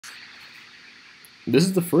This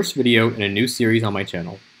is the first video in a new series on my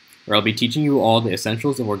channel, where I'll be teaching you all the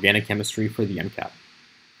essentials of organic chemistry for the MCAT.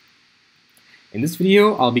 In this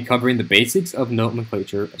video, I'll be covering the basics of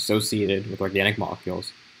nomenclature associated with organic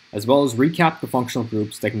molecules, as well as recap the functional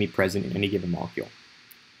groups that can be present in any given molecule.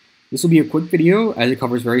 This will be a quick video as it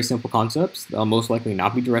covers very simple concepts that will most likely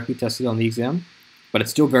not be directly tested on the exam, but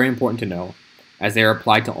it's still very important to know, as they are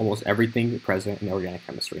applied to almost everything present in organic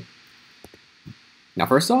chemistry. Now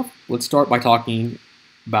first off, let's start by talking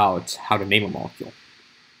about how to name a molecule.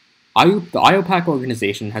 The IUPAC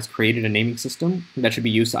organization has created a naming system that should be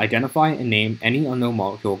used to identify and name any unknown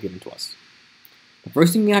molecule given to us. The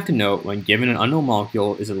first thing we have to note when given an unknown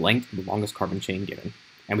molecule is the length of the longest carbon chain given,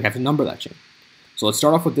 and we have to number that chain. So let's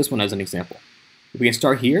start off with this one as an example. If we can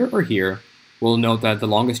start here or here, we'll note that the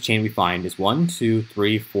longest chain we find is 1, 2,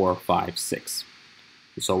 3, 4, 5, 6.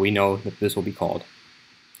 So we know that this will be called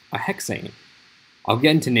a hexane. I'll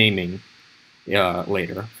get into naming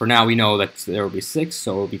later. For now, we know that there will be 6,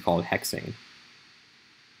 so it will be called hexane.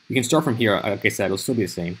 You can start from here. Like I said, it'll still be the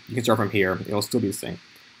same. You can start from here. It'll still be the same.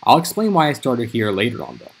 I'll explain why I started here later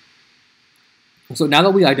on, though. So now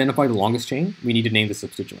that we identify the longest chain, we need to name the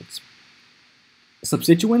substituents.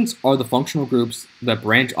 Substituents are the functional groups that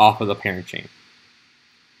branch off of the parent chain.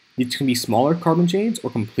 These can be smaller carbon chains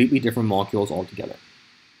or completely different molecules altogether.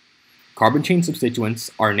 Carbon chain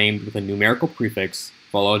substituents are named with a numerical prefix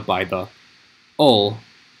followed by the ul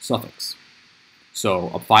suffix. So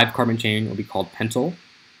a 5-carbon chain will be called pentyl,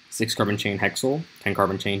 6-carbon chain hexyl,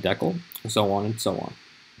 10-carbon chain decyl, and so on and so on.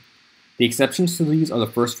 The exceptions to these are the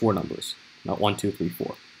first 4 numbers, not 1, 2, 3,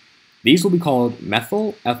 4. These will be called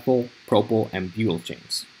methyl, ethyl, propyl, and butyl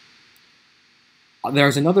chains.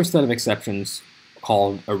 There's another set of exceptions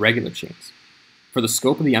called irregular chains. For the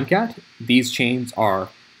scope of the MCAT, these chains are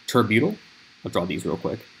terbutyl. I'll draw these real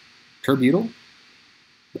quick. Terbutyl.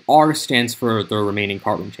 The R stands for the remaining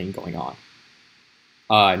carbon chain going on.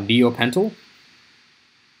 Neopentyl.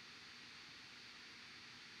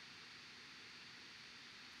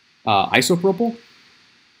 Isopropyl.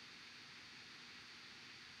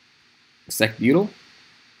 Secbutyl.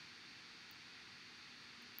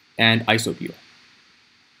 And isobutyl.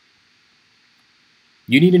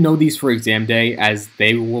 You need to know these for exam day, as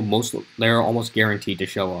they're almost guaranteed to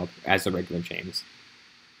show up as irregular chains.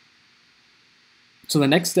 So the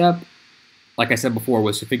next step, like I said before,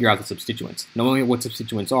 was to figure out the substituents. Knowing what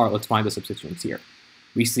substituents are, let's find the substituents here.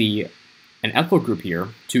 We see an ethyl group here,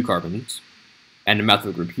 2 carbons, and a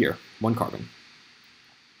methyl group here, 1 carbon.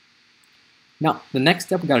 Now, the next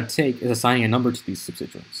step we got to take is assigning a number to these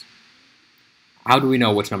substituents. How do we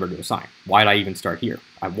know which number to assign? Why did I even start here?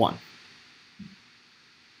 I have 1.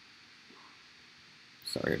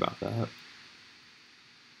 Sorry about that.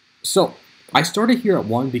 So, I started here at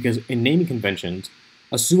 1 because in naming conventions,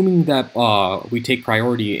 assuming that we take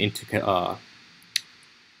priority into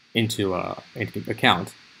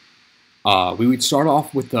account, we would start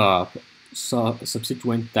off with the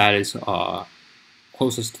substituent that is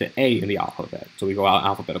closest to A in the alphabet, so we go out in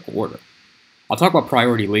alphabetical order. I'll talk about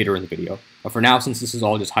priority later in the video, but for now, since this is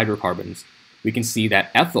all just hydrocarbons, we can see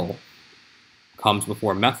that ethyl comes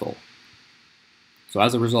before methyl. So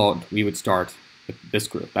as a result, we would start with this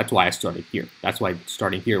group. That's why I started here. That's why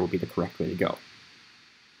starting here would be the correct way to go.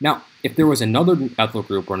 Now, if there was another ethyl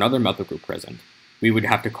group or another methyl group present, we would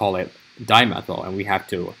have to call it dimethyl, and we have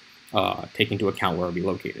to take into account where it would be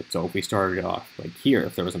located. So if we started off like here,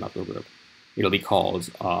 if there was a methyl group, it'll be called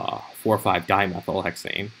 4,5-dimethyl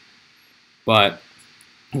hexane, but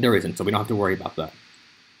there isn't, so we don't have to worry about that.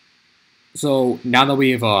 So now that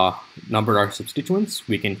we've numbered our substituents,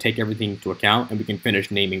 we can take everything into account and we can finish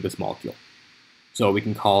naming this molecule. So we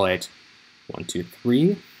can call it 1, 2,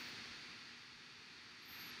 3,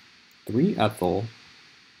 3-ethyl,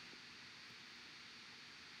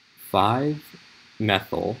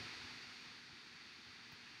 5-methyl,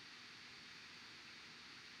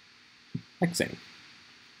 hexane.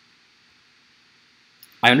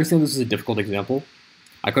 I understand this is a difficult example.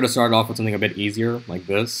 I could have started off with something a bit easier, like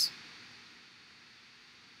this.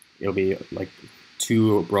 It'll be like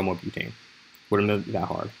 2-bromobutane. Wouldn't have been that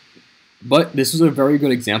hard. But this is a very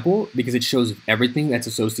good example because it shows everything that's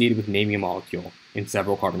associated with naming a molecule in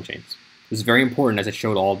several carbon chains. This is very important as it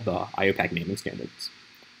showed all the IUPAC naming standards.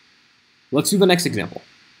 Let's do the next example.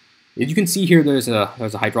 As you can see here, there's a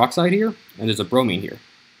hydroxide here, and there's a bromine here.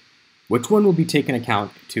 Which one will be taken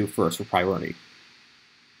account to first for priority?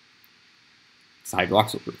 It's the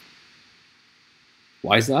hydroxyl group.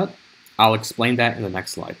 Why is that? I'll explain that in the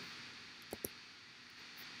next slide.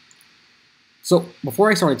 So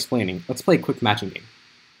before I start explaining, let's play a quick matching game.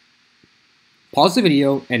 Pause the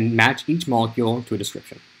video and match each molecule to a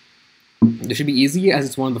description. The This should be easy as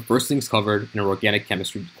it's one of the first things covered in our organic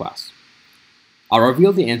chemistry class. I'll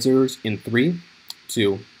reveal the answers in 3,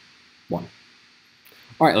 2, 1.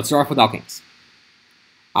 All right, let's start off with alkanes.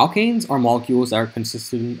 Alkanes are molecules that are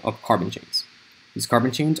consistent of carbon chains. These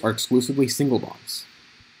carbon chains are exclusively single bonds.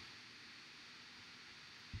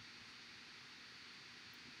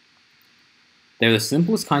 They're the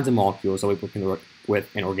simplest kinds of molecules that we work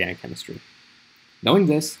with in organic chemistry. Knowing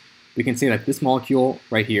this, we can say that this molecule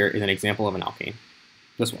right here is an example of an alkane.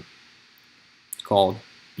 This one. It's called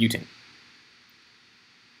butane.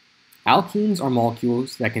 Alkenes are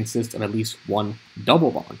molecules that consist of at least one double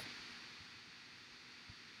bond.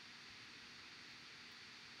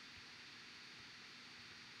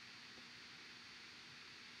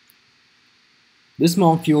 This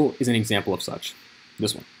molecule is an example of such.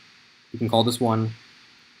 This one. We can call this one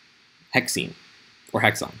hexene, or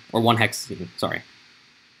hexene, or 1-hexene, sorry.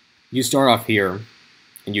 You start off here,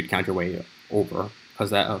 and you'd count your way over, because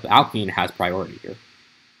that alkene has priority here.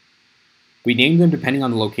 We name them depending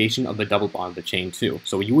on the location of the double bond of the chain too.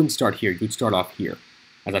 So you wouldn't start here, you'd start off here,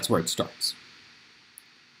 as that's where it starts.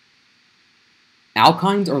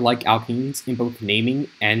 Alkynes are like alkenes in both naming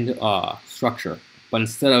and structure, but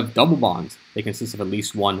instead of double bonds, they consist of at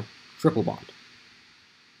least one triple bond.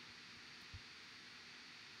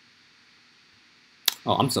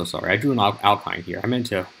 Oh, I'm so sorry. I drew an alkyne here. I meant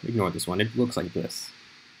to ignore this one. It looks like this.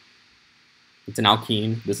 It's an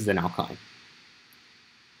alkene. This is an alkyne.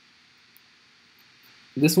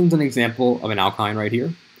 This one's an example of an alkyne right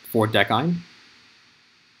here, 4-decyne.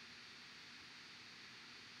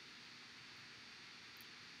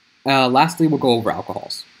 Lastly, we'll go over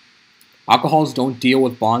alcohols. Alcohols don't deal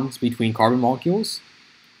with bonds between carbon molecules,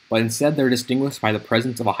 but instead they're distinguished by the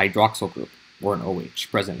presence of a hydroxyl group, or an OH,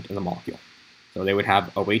 present in the molecule. So they would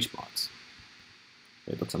have OH bonds.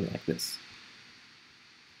 They look something like this.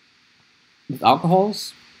 With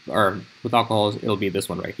alcohols, it'll be this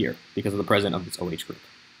one right here, because of the presence of this OH group.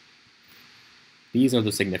 These are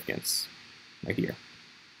the significance right here.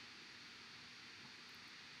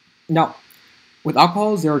 Now, with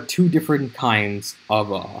alcohols, there are 2 different kinds of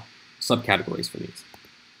subcategories for these.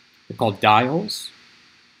 They're called diols,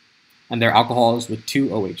 and they're alcohols with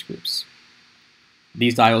 2 OH groups.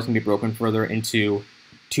 These diols can be broken further into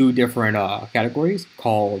 2 different categories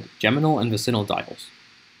called geminal and vicinal diols.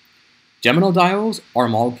 Geminal diols are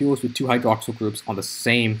molecules with 2 hydroxyl groups on the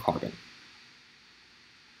same carbon.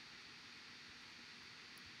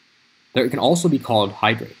 They can also be called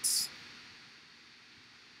hydrates.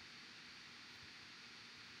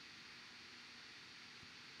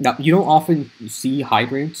 Now, you don't often see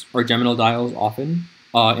hydrates or geminal diols often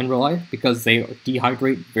in real life because they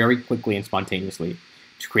dehydrate very quickly and spontaneously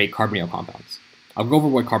to create carbonyl compounds. I'll go over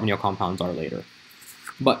what carbonyl compounds are later.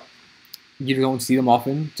 But you don't see them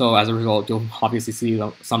often, so as a result, you'll obviously see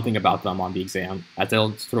something about them on the exam, as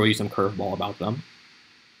they'll throw you some curveball about them.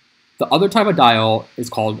 The other type of diol is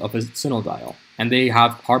called a vicinal diol, and they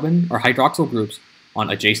have carbon or hydroxyl groups on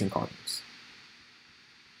adjacent carbons.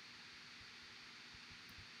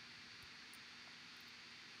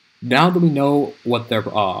 Now that we know what their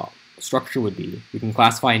structure would be, we can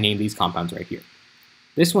classify and name these compounds right here.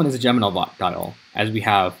 This one is a geminal diol, as we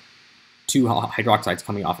have 2 hydroxides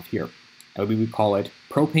coming off of here. And we would call it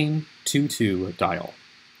propane 2,2 diol.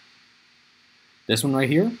 This one right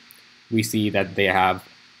here, we see that they have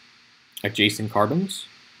adjacent carbons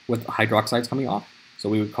with hydroxides coming off, so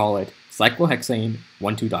we would call it cyclohexane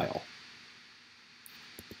 1,2 diol.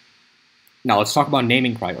 Now let's talk about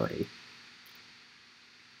naming priority.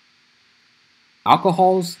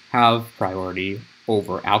 Alcohols have priority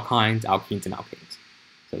over alkynes, alkenes, and alkanes.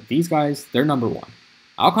 So these guys, they're number 1.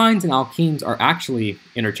 Alkynes and alkenes are actually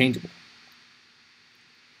interchangeable.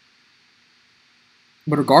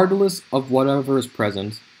 But regardless of whatever is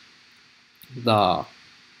present, the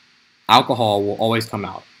alcohol will always come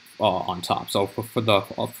out on top. So for the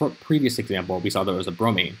previous example, we saw there was a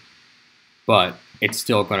bromine, but it's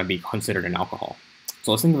still going to be considered an alcohol. So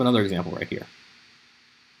let's think of another example right here.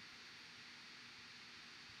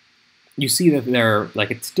 You see that they're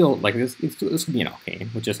like it's still like this could be an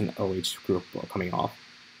alkane with just an OH group coming off,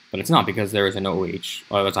 but it's not because there is an OH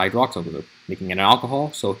that's a hydroxyl group making it an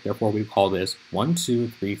alcohol. So therefore we call this 1, 2,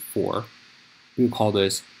 3, 4. We would call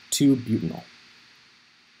this 2-butanol.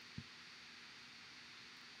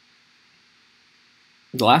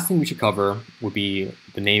 The last thing we should cover would be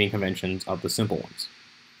the naming conventions of the simple ones.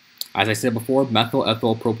 As I said before, methyl,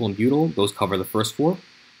 ethyl, propyl, and butyl, those cover the first 4.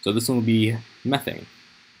 So this one would be methane.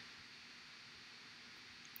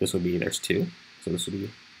 This would be, there's 2. So this would be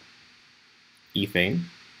ethane.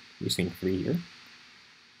 We're seeing 3 here.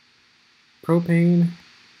 Propane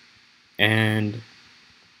and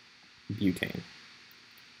butane.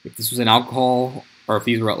 If this was an alcohol, or if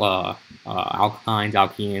these were alkynes,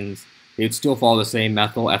 alkenes, they would still follow the same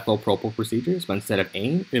methyl, ethyl, propyl procedures, but instead of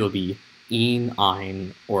ane, it'll be ene,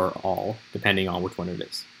 ine, or all, depending on which one it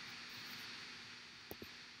is.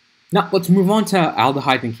 Now, let's move on to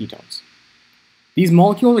aldehydes and ketones. These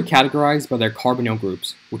molecules are categorized by their carbonyl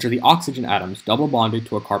groups, which are the oxygen atoms double bonded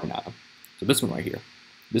to a carbon atom. So this one right here.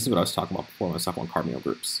 This is what I was talking about before when I was talking about carbonyl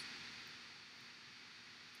groups.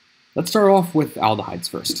 Let's start off with aldehydes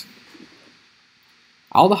first.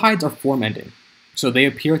 Aldehydes are form-ending, so they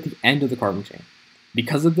appear at the end of the carbon chain.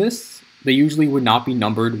 Because of this, they usually would not be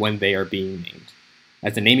numbered when they are being named,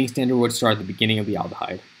 as the naming standard would start at the beginning of the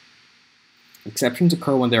aldehyde. Exceptions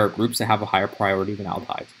occur when there are groups that have a higher priority than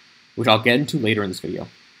aldehydes, which I'll get into later in this video.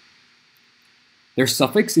 Their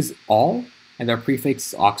suffix is -al, and their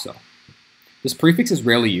prefix is -oxo. This prefix is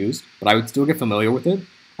rarely used, but I would still get familiar with it,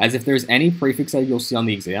 as if there's any prefix that you'll see on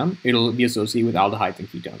the exam, it'll be associated with aldehydes and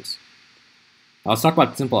ketones. Now let's talk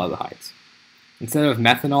about simple aldehydes. Instead of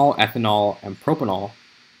methanol, ethanol, and propanol,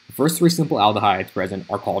 the first three simple aldehydes present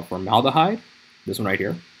are called formaldehyde, this one right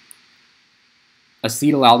here,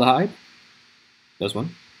 acetaldehyde, this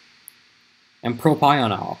one, and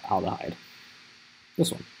propionaldehyde,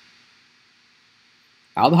 this one.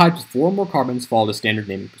 Aldehydes with 4 or more carbons follow the standard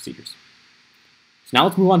naming procedures. So now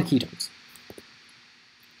let's move on to ketones.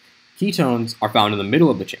 Ketones are found in the middle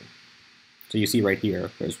of the chain. So you see right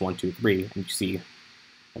here, there's 1, 2, 3, and you see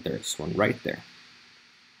that there's one right there.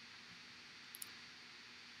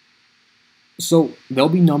 So they'll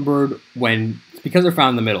be numbered because they're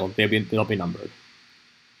found in the middle, they'll be numbered.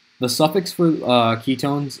 The suffix for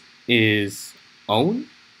ketones is -one,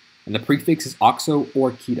 and the prefix is -oxo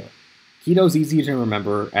or keto. Keto is easy to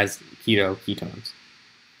remember as ketones.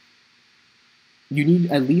 You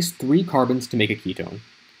need at least 3 carbons to make a ketone,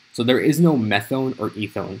 so there is no methone or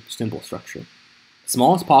ethone simple structure. The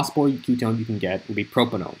smallest possible ketone you can get will be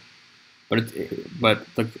propanone, but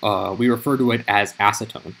we refer to it as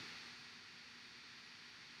acetone.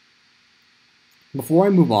 Before I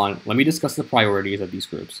move on, let me discuss the priorities of these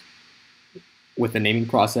groups with the naming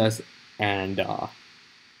process and all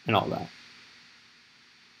that.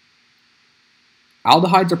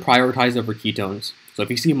 Aldehydes are prioritized over ketones. So if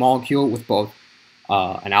you see a molecule with both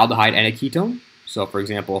an aldehyde and a ketone, so for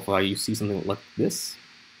example, if you see something like this,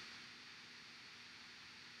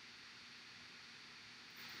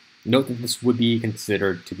 note that this would be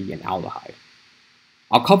considered to be an aldehyde.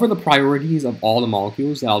 I'll cover the priorities of all the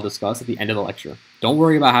molecules that I'll discuss at the end of the lecture. Don't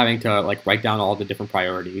worry about having to write down all the different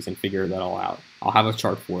priorities and figure that all out. I'll have a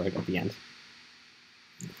chart for it at the end.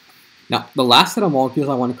 Now, the last set of molecules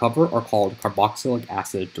I want to cover are called carboxylic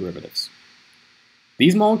acid derivatives.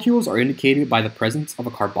 These molecules are indicated by the presence of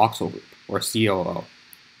a carboxyl group, or COO.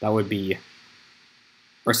 That would be,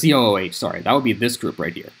 or COOH, sorry, that would be this group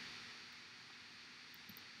right here.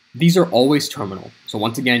 These are always terminal, so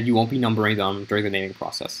once again, you won't be numbering them during the naming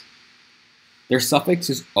process. Their suffix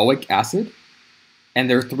is oic acid, and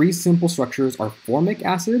their 3 simple structures are formic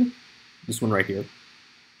acid, this one right here,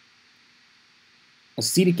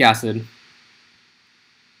 acetic acid,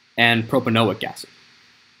 and propanoic acid.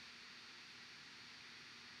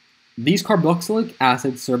 These carboxylic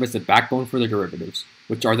acids serve as the backbone for their derivatives,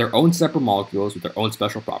 which are their own separate molecules with their own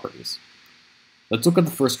special properties. Let's look at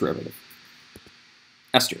the first derivative.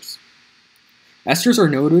 Esters. Esters are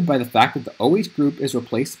noted by the fact that the OH group is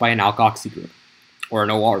replaced by an alkoxy group, or an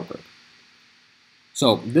OR group.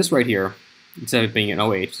 So this right here, instead of being an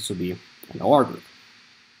OH, this would be an OR group.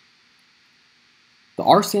 The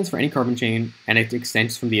R stands for any carbon chain, and it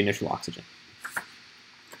extends from the initial oxygen.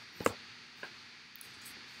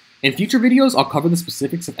 In future videos, I'll cover the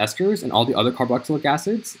specifics of esters and all the other carboxylic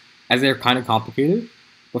acids, as they're kind of complicated,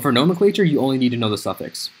 but for nomenclature, you only need to know the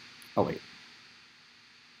suffix. Oh wait.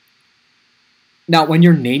 Now, when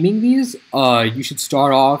you're naming these, you should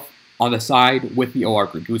start off on the side with the OR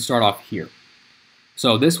group. You would start off here.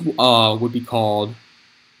 So this would be called,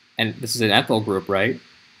 and this is an ethyl group, right?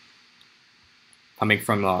 Coming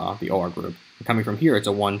from the OR group. And coming from here, it's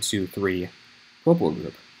a 1, 2, 3 propyl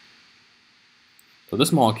group. So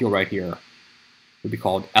this molecule right here would be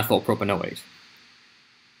called ethyl propanoate.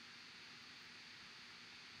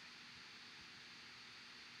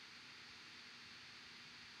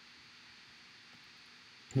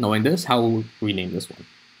 Knowing this, how will we name this one?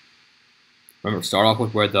 Remember, start off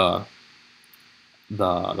with where the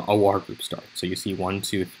OR group starts. So you see 1,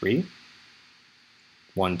 2, 3,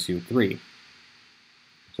 1, 2, 3.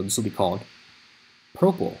 So this will be called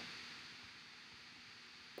propyl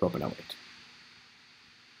propanoate.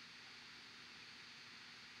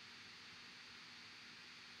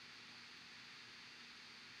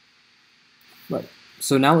 Right.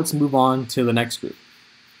 So now let's move on to the next group,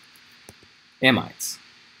 amides.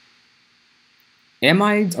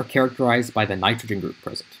 Amides are characterized by the nitrogen group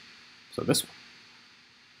present. So this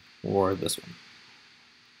one, or this one.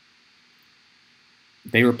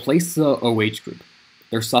 They replace the OH group.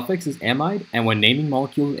 Their suffix is amide, and when naming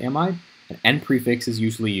molecules with amide, an N prefix is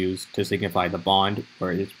usually used to signify the bond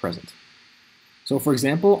where it is present. So for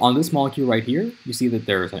example, on this molecule right here, you see that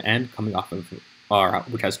there's an N coming off of,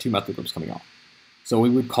 which has two methyl groups coming off. So we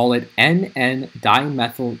would call it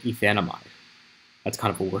N,N-dimethylethanamide. That's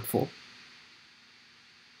kind of a wordful,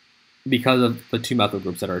 because of the two methyl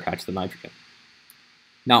groups that are attached to the nitrogen.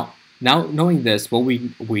 Now knowing this, what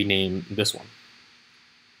we name this one?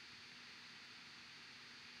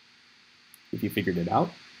 If you figured it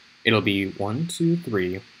out, it'll be 1, 2,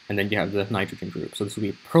 3, and then you have the nitrogen group. So this will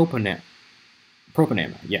be propanamide.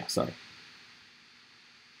 Yeah, sorry.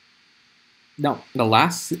 Now, the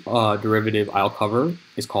last derivative I'll cover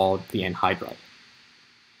is called the anhydride.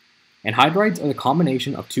 Anhydrides are the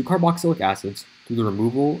combination of two carboxylic acids through the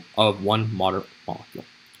removal of one moderate molecule.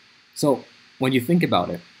 So when you think about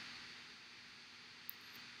it,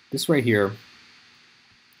 this right here,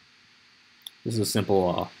 this is a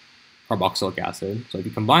simple carboxylic acid. So if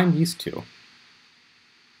you combine these two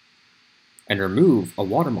and remove a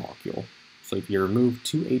water molecule, so if you remove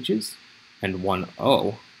two H's and one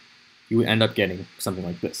O, you would end up getting something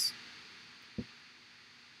like this.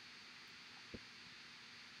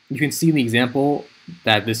 You can see in the example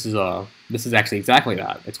that this is actually exactly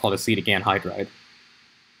that. It's called acetic anhydride.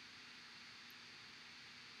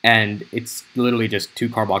 And it's literally just two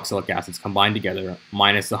carboxylic acids combined together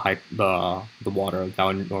minus the water that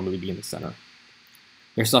would normally be in the center.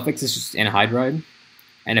 Their suffix is just anhydride,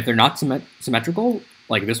 and if they're not symmetrical,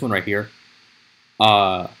 like this one right here,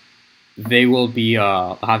 they will be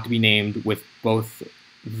have to be named with both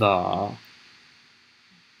the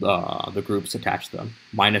groups attached to them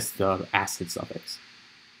minus the acid suffix.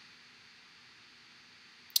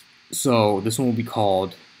 So this one will be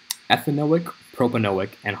called ethanoic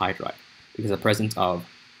propanoic anhydride because of the presence of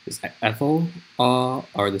this ethyl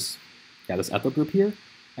this ethyl group here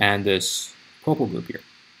and this propyl group here.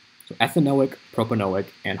 So ethanoic propanoic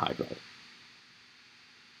anhydride.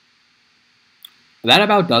 That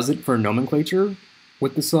about does it for nomenclature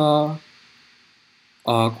with this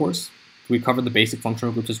course. We covered the basic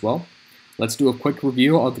functional groups as well. Let's do a quick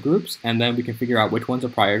review of the groups, and then we can figure out which ones are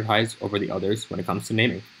prioritized over the others when it comes to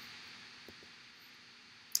naming.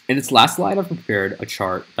 In this last slide, I've prepared a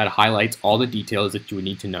chart that highlights all the details that you would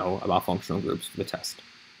need to know about functional groups for the test.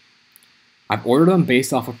 I've ordered them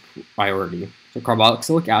based off of priority. So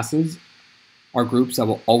carboxylic acids are groups that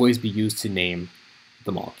will always be used to name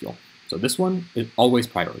the molecule. So this one is always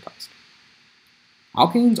prioritized.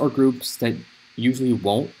 Alkanes are groups that usually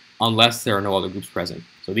won't unless there are no other groups present.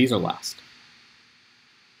 So these are last.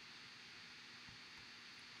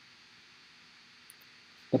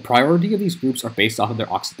 The priority of these groups are based off of their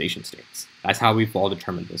oxidation states. That's how we've all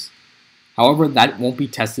determined this. However, that won't be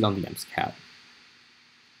tested on the MCAT.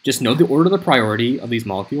 Just know the order of the priority of these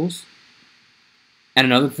molecules. And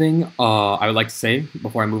another thing I would like to say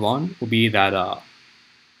before I move on will be that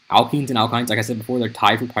alkenes and alkynes, like I said before, they're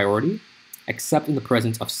tied for priority, except in the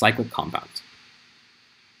presence of cyclic compounds.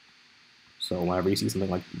 So whenever you see something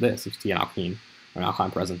like this, if you see an alkene or an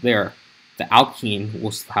alkyne present there, the alkene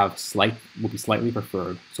will be slightly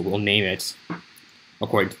preferred, so we'll name it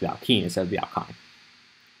according to the alkene instead of the alkyne.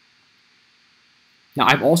 Now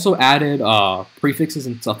I've also added prefixes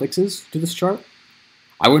and suffixes to this chart.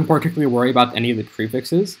 I wouldn't particularly worry about any of the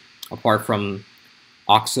prefixes apart from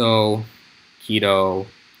oxo, keto,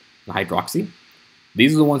 and hydroxy.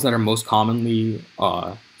 These are the ones that are most commonly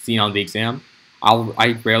seen on the exam.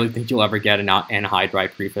 I rarely think you'll ever get an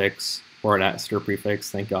anhydride prefix or an ester prefix,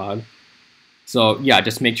 thank God. So yeah,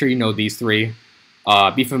 just make sure you know these three.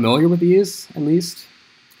 Be familiar with these, at least.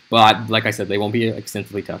 But like I said, they won't be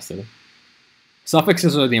extensively tested.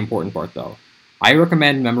 Suffixes are the important part, though. I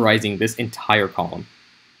recommend memorizing this entire column.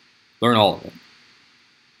 Learn all of it.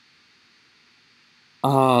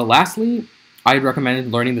 Lastly, I'd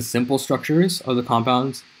recommend learning the simple structures of the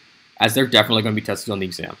compounds, as they're definitely going to be tested on the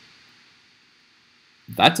exam.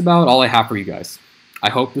 That's about all I have for you guys. I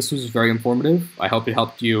hope this was very informative. I hope it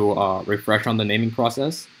helped you refresh on the naming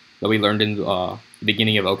process that we learned in the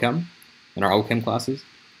beginning of OChem, in our OChem classes.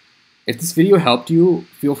 If this video helped you,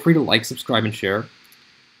 feel free to like, subscribe, and share.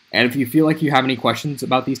 And if you feel like you have any questions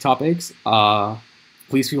about these topics,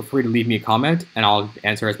 please feel free to leave me a comment, and I'll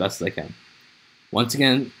answer as best as I can. Once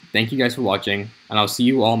again, thank you guys for watching, and I'll see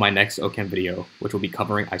you all in my next OChem video, which will be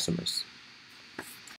covering isomers.